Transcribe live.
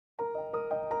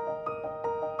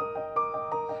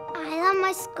love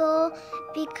my school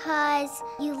because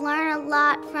you learn a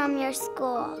lot from your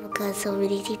school. Because so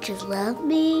many teachers love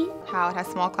me. How it has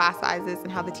small class sizes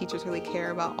and how the teachers really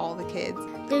care about all the kids.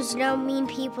 There's no mean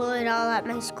people at all at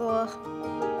my school.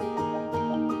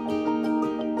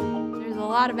 There's a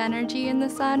lot of energy in the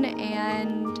sun,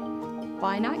 and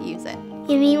why not use it?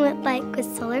 You mean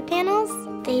with solar panels?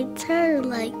 They turn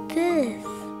like this.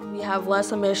 We have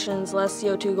less emissions, less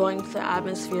CO2 going into the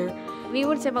atmosphere. We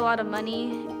would save a lot of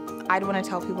money. I'd want to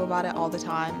tell people about it all the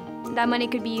time. That money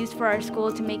could be used for our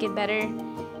school to make it better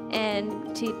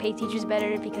and to pay teachers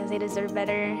better because they deserve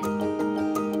better.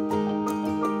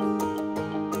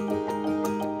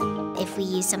 If we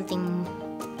use something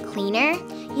cleaner,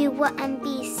 you wouldn't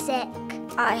be sick.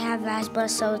 I have asthma,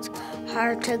 so it's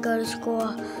hard to go to school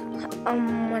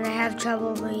when I have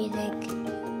trouble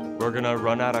breathing. We're gonna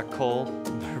run out of coal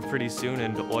pretty soon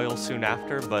and oil soon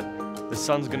after, but the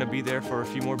sun's gonna be there for a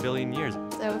few more billion years.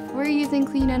 So if we're using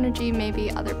clean energy, maybe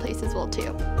other places will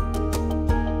too.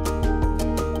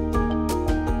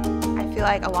 I feel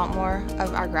like a lot more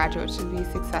of our graduates should be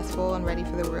successful and ready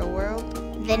for the real world.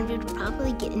 Then we'd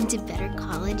probably get into better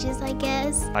colleges, I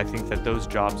guess. I think that those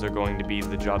jobs are going to be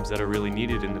the jobs that are really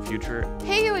needed in the future.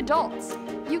 Hey, you adults!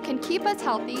 You can keep us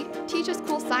healthy, teach us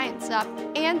cool science stuff,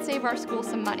 and save our school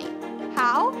some money.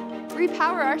 How?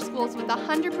 Repower our schools with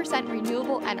 100%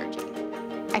 renewable energy.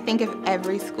 I think if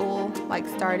every school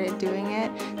started doing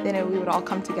it, then we would all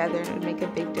come together and it would make a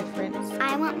big difference.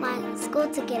 I want my school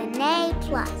to get an A+.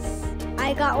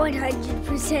 I got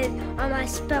 100% on my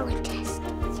spelling test.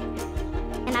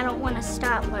 And I don't want to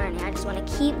stop learning. I just want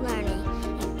to keep learning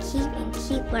and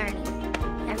keep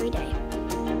learning every day.